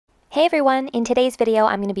Hey everyone, in today's video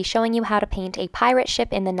I'm going to be showing you how to paint a pirate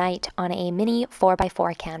ship in the night on a mini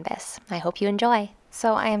 4x4 canvas. I hope you enjoy.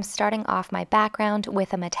 So I am starting off my background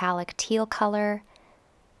with a metallic teal color.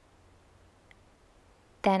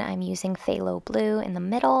 Then I'm using phthalo blue in the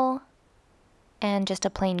middle and just a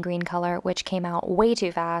plain green color, which came out way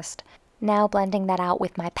too fast. Now blending that out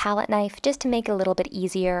with my palette knife just to make it a little bit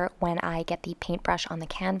easier when I get the paintbrush on the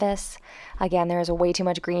canvas. Again, there is way too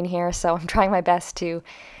much green here, so I'm trying my best to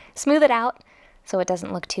smooth it out so it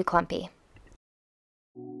doesn't look too clumpy.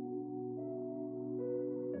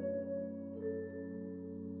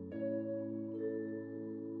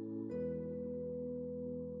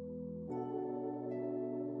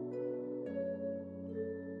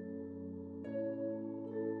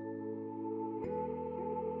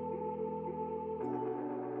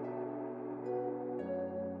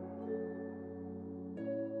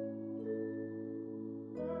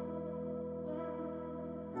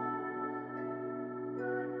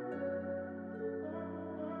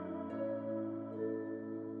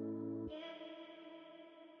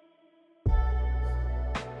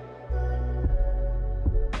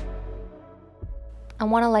 I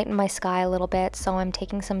want to lighten my sky a little bit, so I'm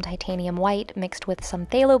taking some titanium white mixed with some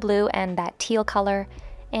phthalo blue and that teal color,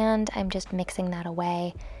 and I'm just mixing that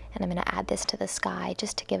away, and I'm going to add this to the sky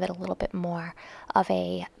just to give it a little bit more of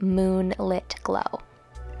a moonlit glow.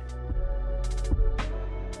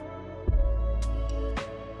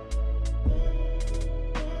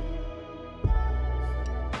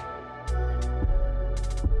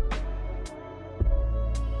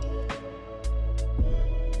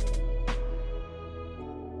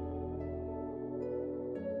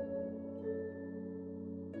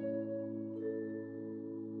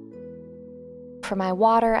 For my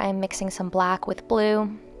water, I'm mixing some black with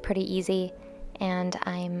blue, pretty easy, and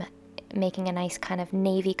I'm making a nice kind of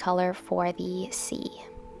navy color for the sea.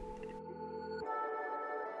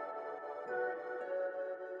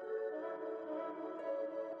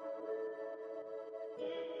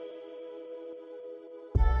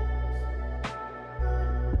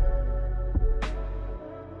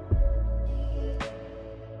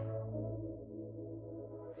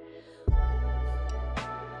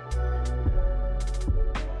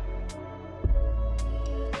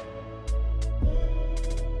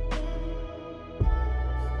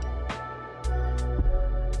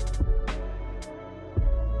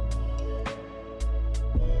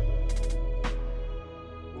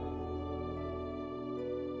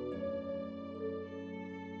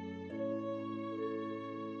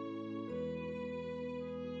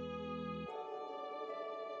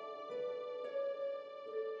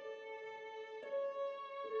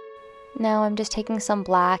 Now I'm just taking some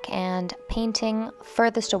black and painting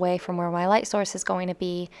furthest away from where my light source is going to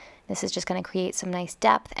be. This is just going to create some nice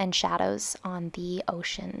depth and shadows on the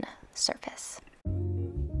ocean surface.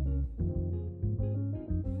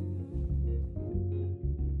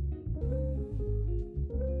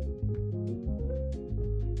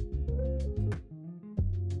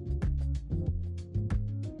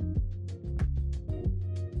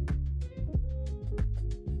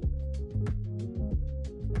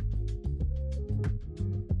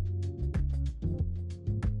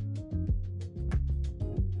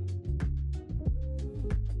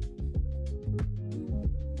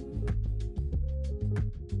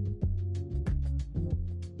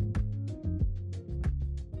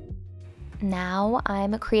 Now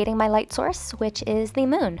I'm creating my light source, which is the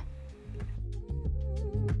moon.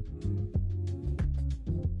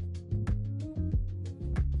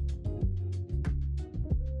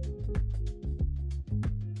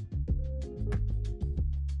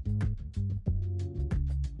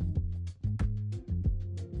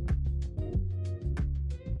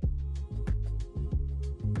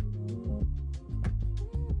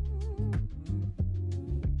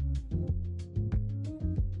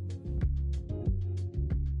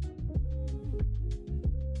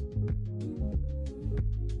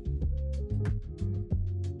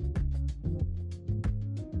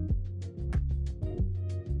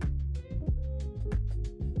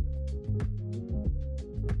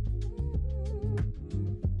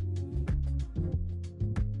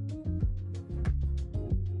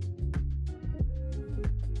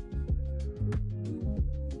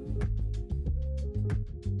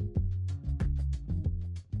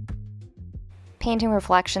 Painting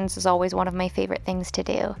reflections is always one of my favorite things to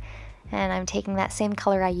do. And I'm taking that same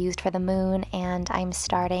color I used for the moon and I'm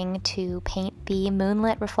starting to paint the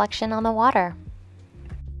moonlit reflection on the water.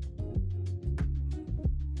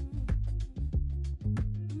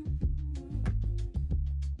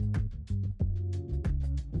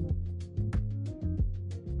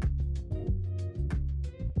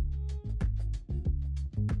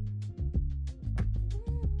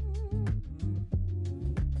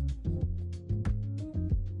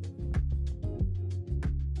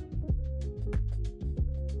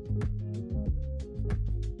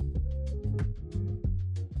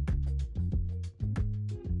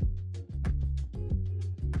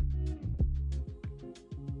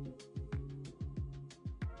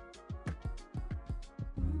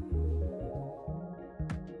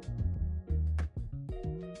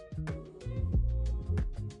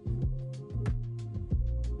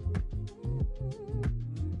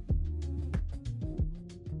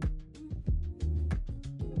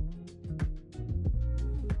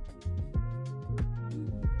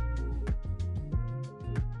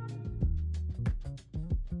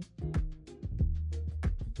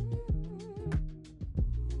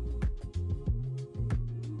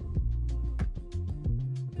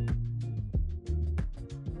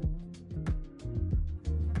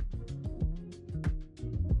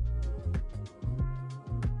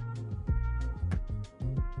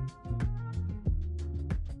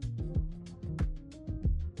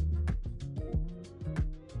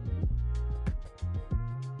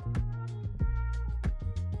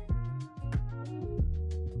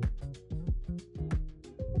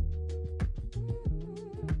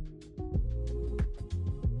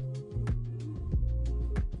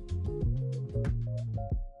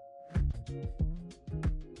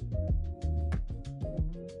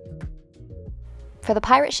 For the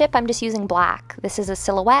pirate ship, I'm just using black. This is a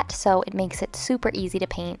silhouette, so it makes it super easy to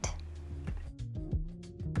paint.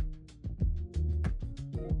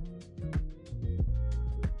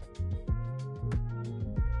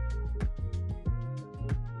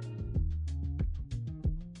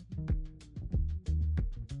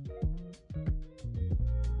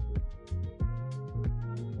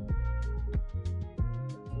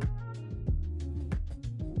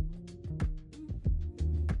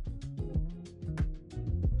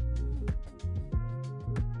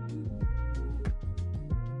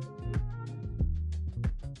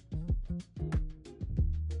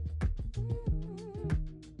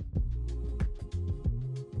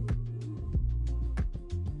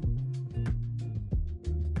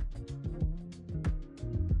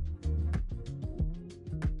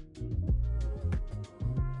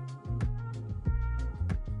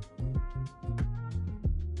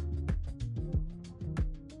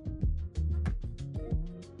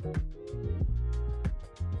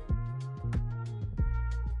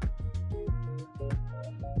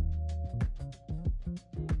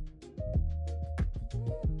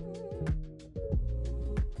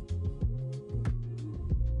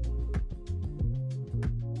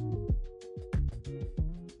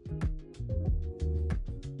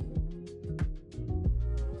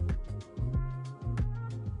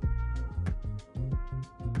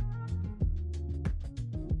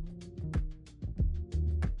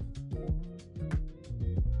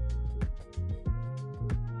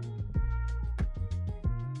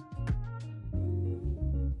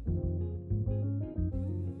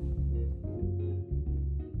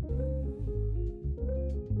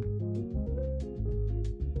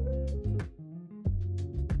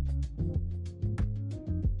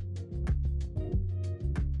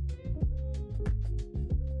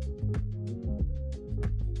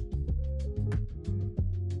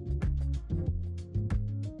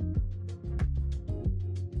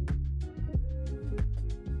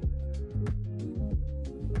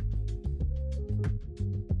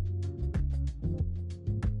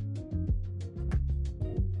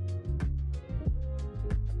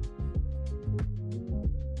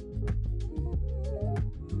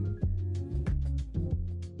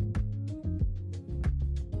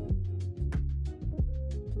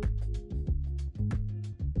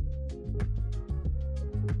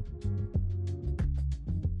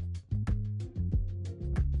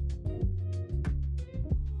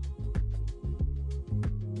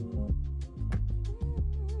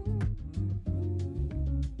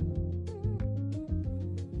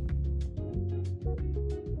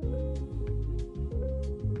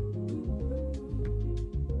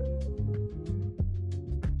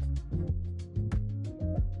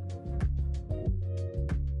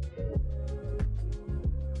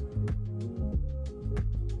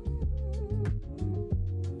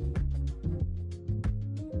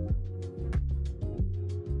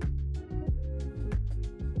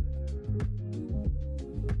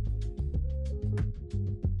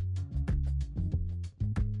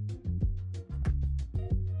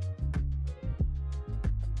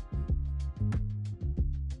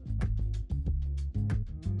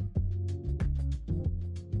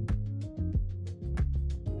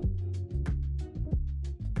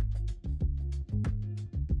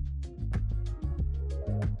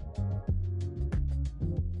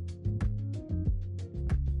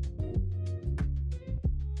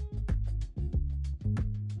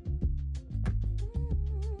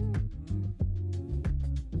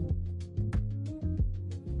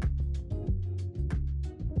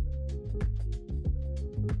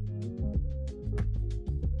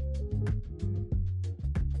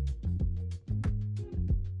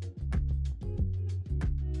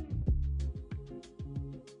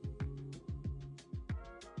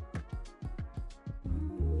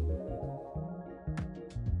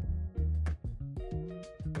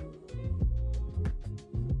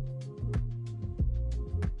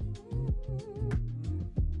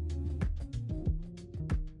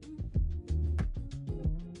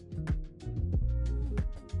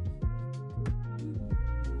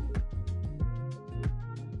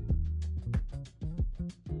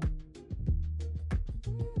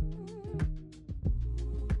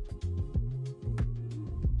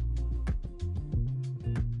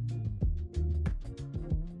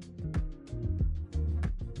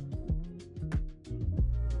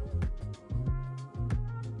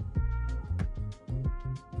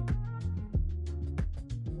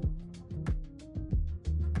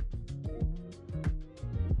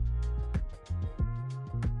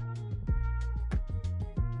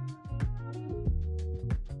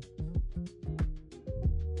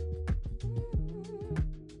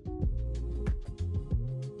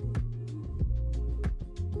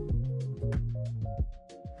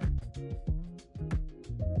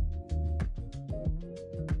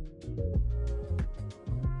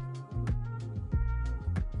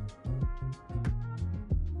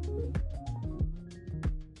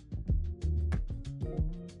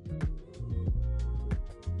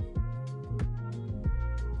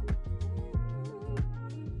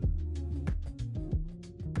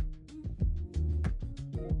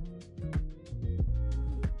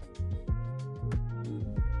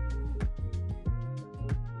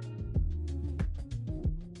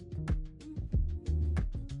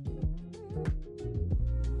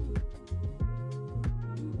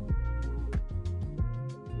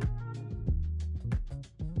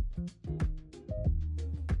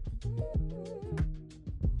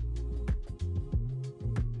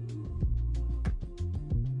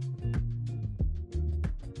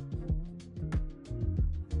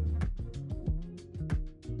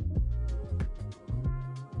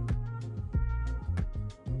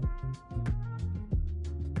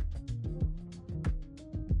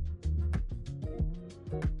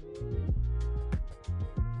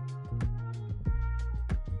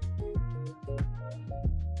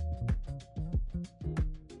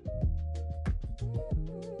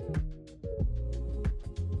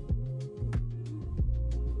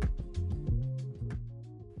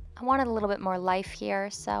 I wanted a little bit more life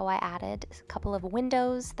here, so I added a couple of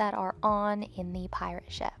windows that are on in the pirate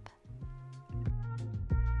ship.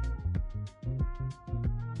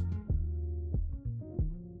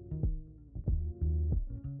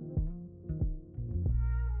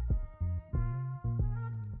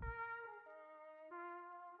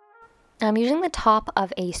 I'm using the top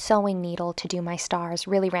of a sewing needle to do my stars.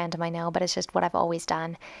 Really random, I know, but it's just what I've always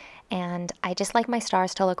done. And I just like my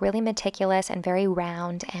stars to look really meticulous and very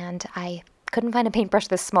round, and I couldn't find a paintbrush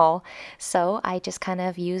this small, so I just kind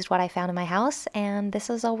of used what I found in my house, and this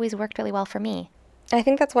has always worked really well for me. I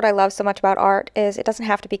think that's what I love so much about art, is it doesn't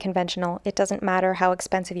have to be conventional. It doesn't matter how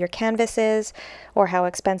expensive your canvas is, or how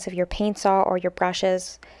expensive your paints are, or your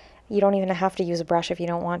brushes. You don't even have to use a brush if you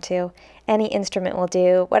don't want to. Any instrument will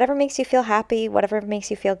do. Whatever makes you feel happy, whatever makes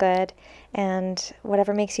you feel good, and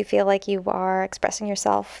whatever makes you feel like you are expressing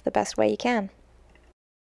yourself the best way you can.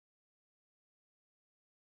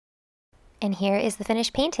 And here is the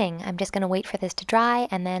finished painting. I'm just going to wait for this to dry,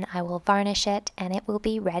 and then I will varnish it, and it will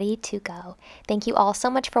be ready to go. Thank you all so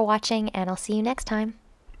much for watching, and I'll see you next time.